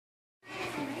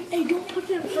Hey, don't put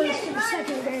them first for the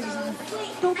second grade exam.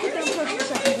 Don't put them first for the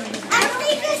second grade exam. I don't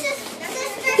think this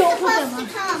is Don't put them on.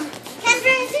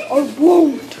 Kendra, I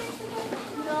won't.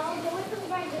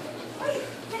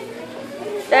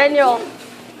 Daniel,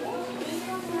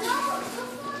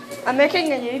 I'm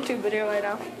making a YouTube video right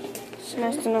now. It's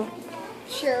nice to know.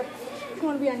 Sure. You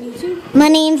want to be on YouTube? my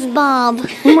name's Bob.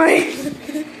 My.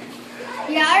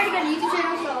 Yeah, I already got a YouTube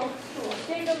channel,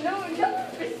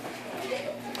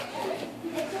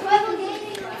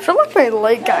 I feel like my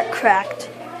leg got cracked.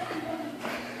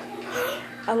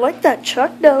 I like that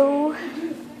truck though.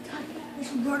 We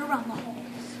should run around the hall.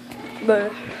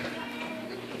 But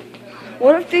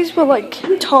what if these were like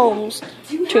tomes?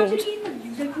 Do you have to be in the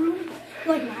music room?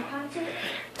 Like my concert?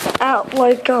 At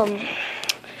like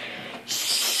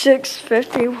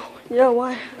 6:50. Yeah,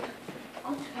 why?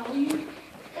 I'll tell you.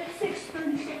 It's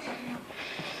 6:36 right now.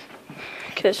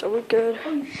 Okay, so we're good.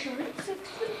 Are you sure it's 6:50?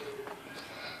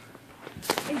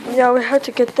 Yeah, we had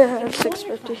to get there at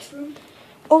 6:50.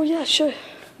 Oh yeah, sure.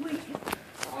 Wait.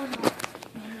 Oh no.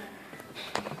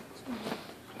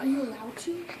 Are you allowed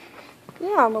to?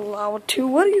 Yeah, I'm allowed to.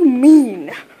 What do you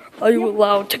mean? Are you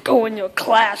allowed to go in your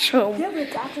classroom? Yeah, but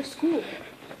it's after school.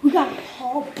 We got a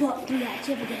hall butt through that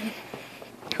gym again.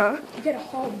 Huh? We got a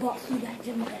hall butt through that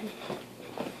gym again.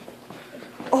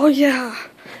 Oh yeah.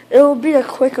 It will be a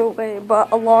quicker way,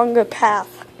 but a longer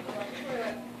path.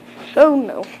 Oh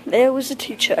no. There was a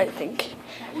teacher, I think.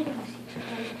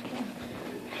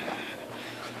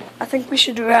 I think we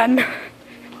should run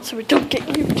so we don't get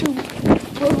YouTube.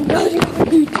 Oh no, you got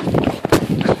YouTube.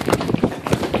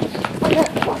 I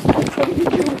got lost my from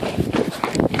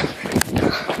YouTube.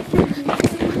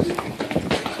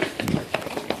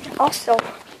 Also,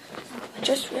 I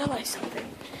just realized something.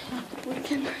 We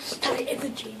can stay. If the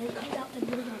janitor comes out, then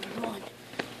we're gonna run.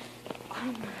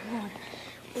 I'm gonna run.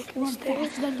 We can Run stay.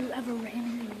 faster than you ever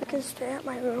ran. We can stay at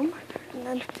my room, and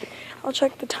then I'll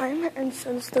check the time. And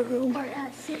since the room Alright,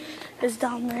 at is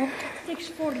down there,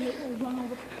 6:48, we'll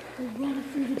run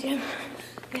through the gym.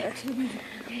 Back to the music,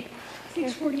 okay?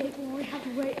 6:48, we'll only have to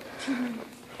wait 2 minutes.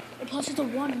 And plus, it's a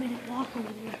 1 minute walk over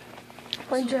there.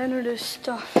 my janitor's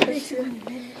stuff is Basically, here. a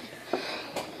minute.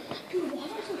 Dude, why am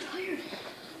I so tired?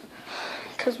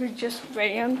 Because we just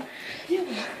ran. Yeah,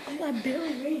 I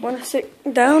barely ran. Want to sit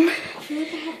down? I feel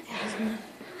like I have asthma.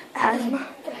 Asthma.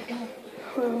 But I don't.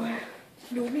 Where?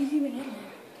 Nobody's even in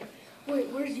there. Wait,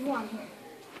 where's you on here?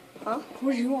 Huh?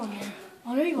 Where's you on there?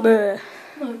 Oh, there you are. Bleh.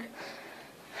 Look.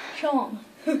 Show him.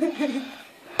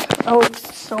 Oh,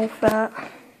 it's so fat.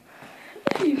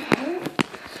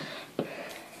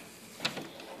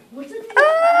 What's it?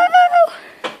 Oh!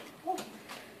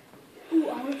 Ooh,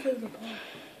 I want to play with the ball.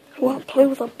 Want to play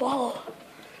with a ball.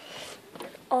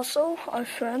 Also, our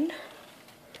friend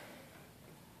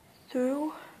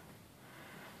threw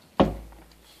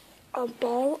a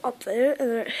ball up there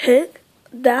and it hit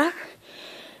that.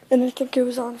 And I think it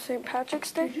was on St.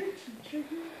 Patrick's Day.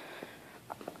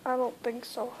 I don't think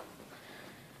so.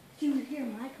 You were here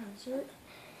at my concert.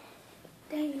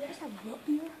 Dang, you guys have what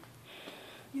beer?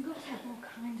 You guys have all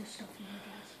kinds of stuff in your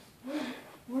desks.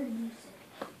 Where do you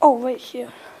sit? Oh, right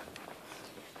here.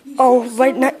 You Oh, sit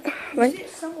right somewhere- next, You right sit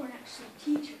somewhere next to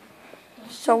the teacher.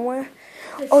 somewhere.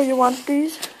 Oh, you want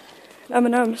these?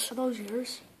 M&Ms. Are those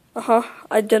yours? Uh-huh.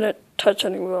 I didn't touch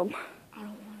any of them. I don't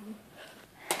want them.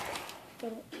 I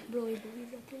don't really believe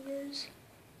that there is.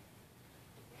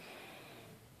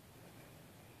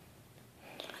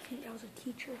 I think that was a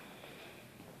teacher.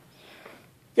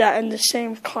 Yeah, in the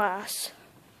same class.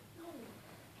 No.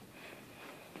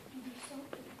 Maybe so.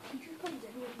 If the teacher comes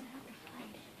in, we're gonna have to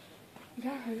hide. You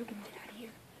gotta hurry up and get out of here.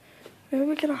 Where are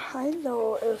we gonna hide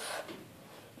though if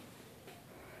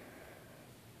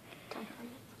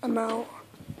I'm out?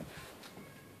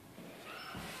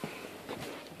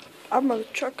 I'm a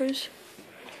truckers.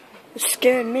 It's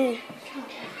scaring me. I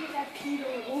think that Peter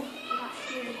got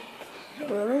scared.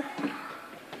 Really?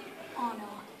 Oh no.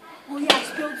 Well, yeah, I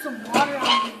spilled some water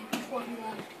on me before he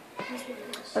left. That's what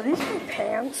it is. Are these my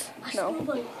pants? I No. spilled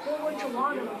like a whole bunch of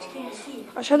water, but you can't see.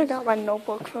 I should have got my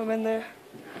notebook from in there.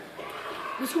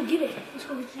 Let's go get it. Let's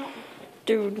go get it.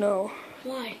 Dude, no.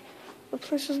 Why? The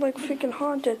place is like freaking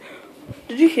haunted.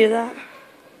 Did you hear that?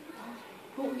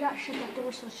 Well, we gotta shut that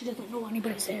door so she doesn't know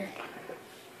anybody's there.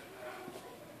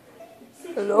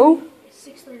 Hello? It's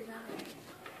 6:39.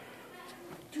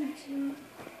 Dude, it's not.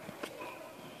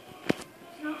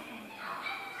 It's not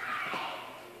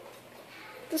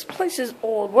This place is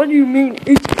old. What do you mean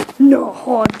it's not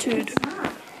haunted?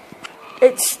 not.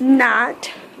 It's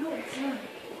not. No, it's not.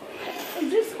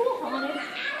 Is this school haunted?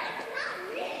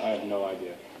 I have no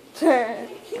idea.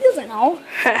 He doesn't know.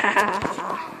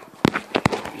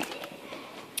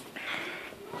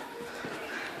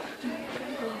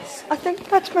 I think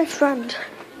that's my friend.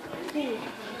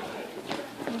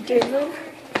 David?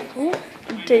 Who?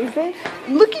 David?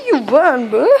 Look at you run,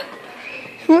 bro.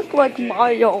 You look like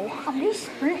Mario. I'm just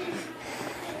sprinting.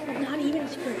 I'm not even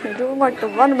sprinting. You're doing like the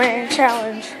Run Man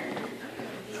challenge.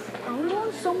 I'm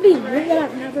going somebody's room that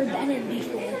I've never been in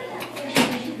before.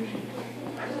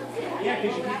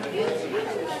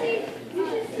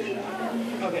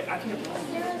 Okay, I can.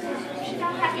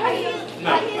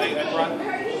 No, I brought.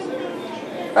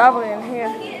 Probably in here.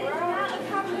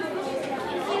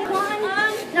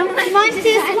 Mine's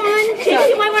this one.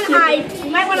 You might want to hide.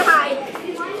 You might want to hide.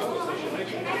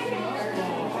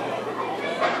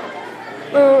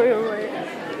 Wait.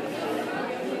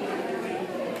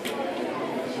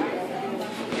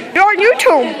 You're on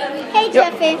YouTube. Hey,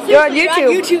 Jeffy. You're on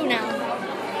YouTube. YouTube now.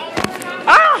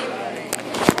 Ah!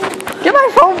 Get my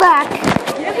phone back.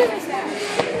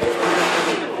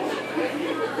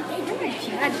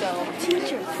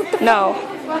 No.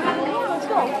 Let's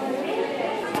go.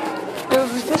 There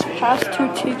was this past 2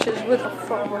 teachers with a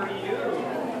phone.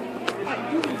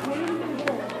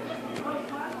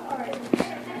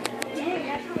 Dang,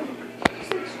 that's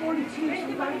 6:42. So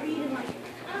we gotta read in like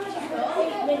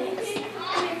 8 minutes.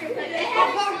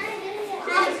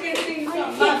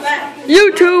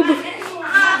 YouTube.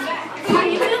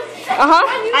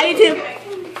 Hi, YouTube.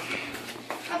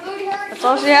 That's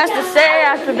all she has to say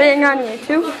after being on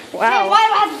YouTube. Wow. Why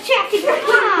do I have to check it?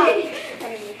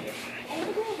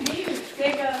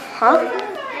 Huh?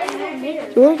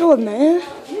 You wanna go in there?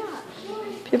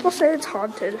 People say it's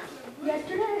haunted.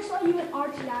 Yesterday I saw you at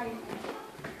RTI.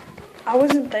 I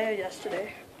wasn't there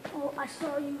yesterday. Oh, I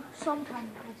saw you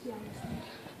sometime at RTI yesterday.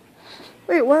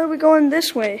 Wait, why are we going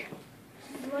this way?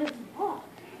 Oh,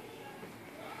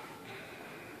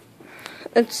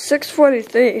 It's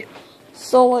 6:43.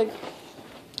 So like,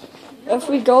 if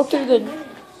we go through the,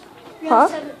 we huh?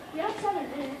 have 7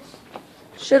 minutes.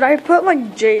 Should I put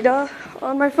like Jada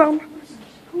on my phone?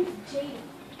 Who's Jada?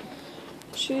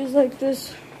 She's like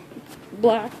this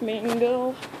black main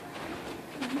girl.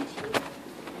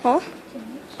 Huh?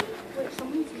 Wait,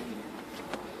 someone's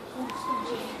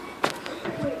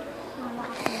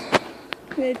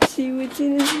Let's see what's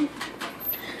in it.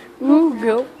 Ooh,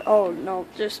 go. Oh no,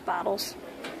 just bottles.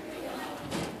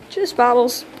 Just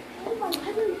bottles.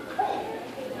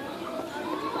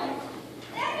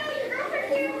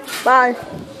 Bye.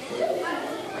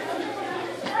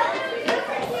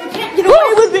 Get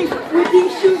away with me with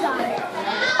these shoes on.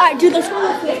 Alright, dude, let's go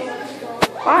with it. It's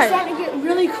Bye. starting to get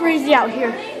really crazy out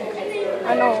here.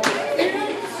 I know.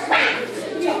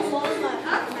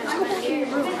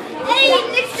 Hey,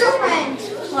 Nick's girlfriend.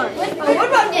 What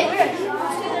about Nick?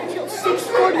 Until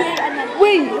 6:48 and then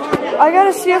Wait, I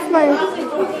gotta see if my.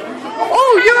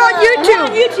 Oh, you're on YouTube.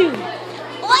 YouTube.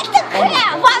 What the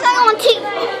crap? Why was I on TV?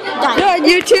 You're on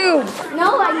YouTube. No,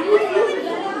 I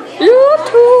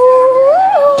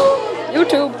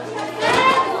YouTube.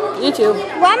 YouTube.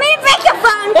 Want me to break your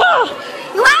phone?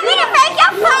 You want me to break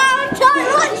your phone?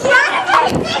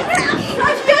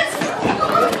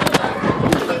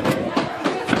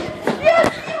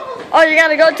 Oh, you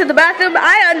gotta go to the bathroom?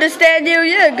 I understand you.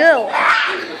 You're a girl.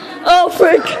 Oh,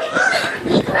 frick.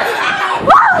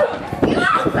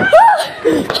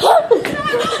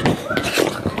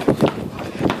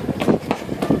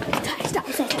 Stop.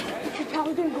 She's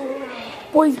probably gonna go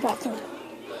around. Boys' bathroom.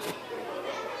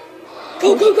 Go.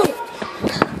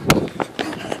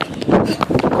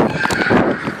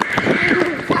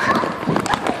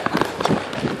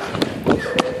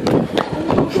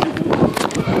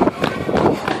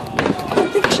 I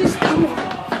think she's coming.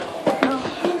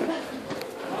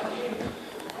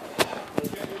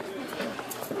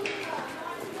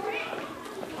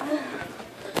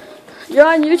 You're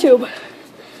on YouTube.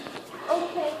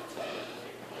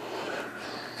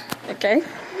 Okay.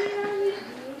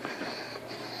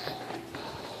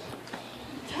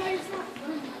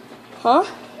 Huh?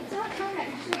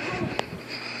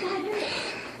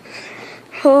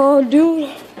 Oh, dude.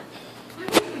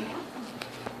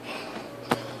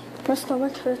 My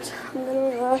stomach hurts. I'm gonna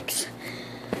relax.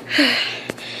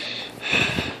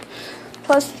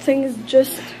 Plus, the thing is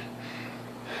just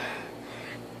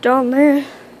down there.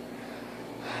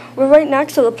 We're right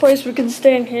next to the place. We can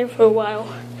stay in here for a while.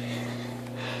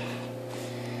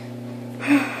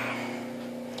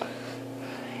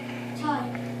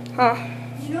 Huh?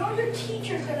 You know your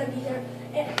teacher's gonna be there,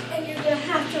 and you're gonna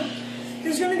have to.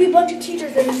 There's gonna be a bunch of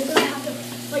teachers there, and you're gonna have to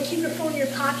like keep your phone in your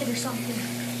pocket or something.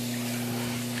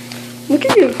 Look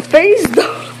at your face,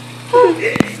 though.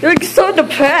 You're like so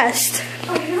depressed.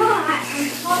 I'm not. I'm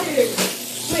tired.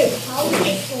 Wait, how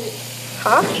is it?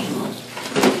 Huh?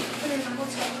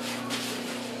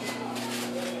 Let's go.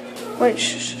 Wait,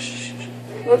 shh.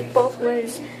 Look both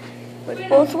ways. Look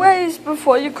both ways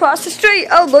before you cross the street.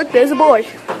 Oh, look, there's a boy.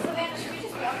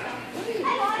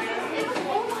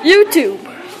 YouTube.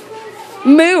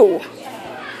 Moo.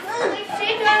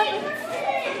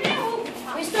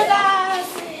 We still got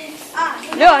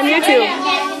You're on YouTube.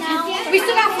 We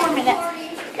still got 4 minutes.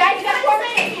 Guys, you got 4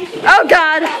 minutes. Oh,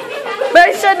 God.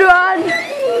 Mason, run.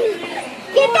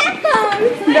 Get that phone.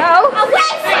 No.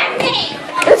 Away from me.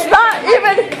 It's not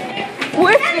even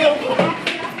with you.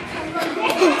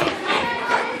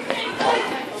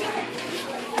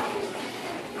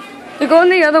 They're going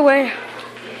the other way.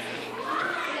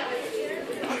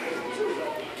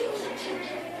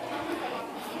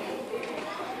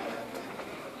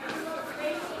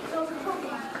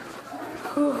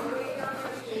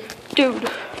 Dude.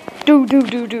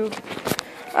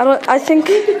 I think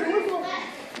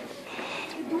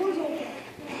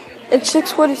it's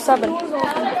 6:47.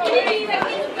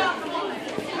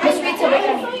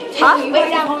 Huh?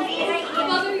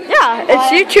 Yeah, it's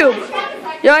YouTube.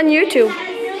 You're on YouTube.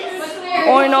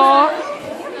 Or not.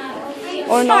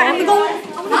 Or not.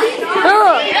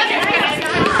 Look.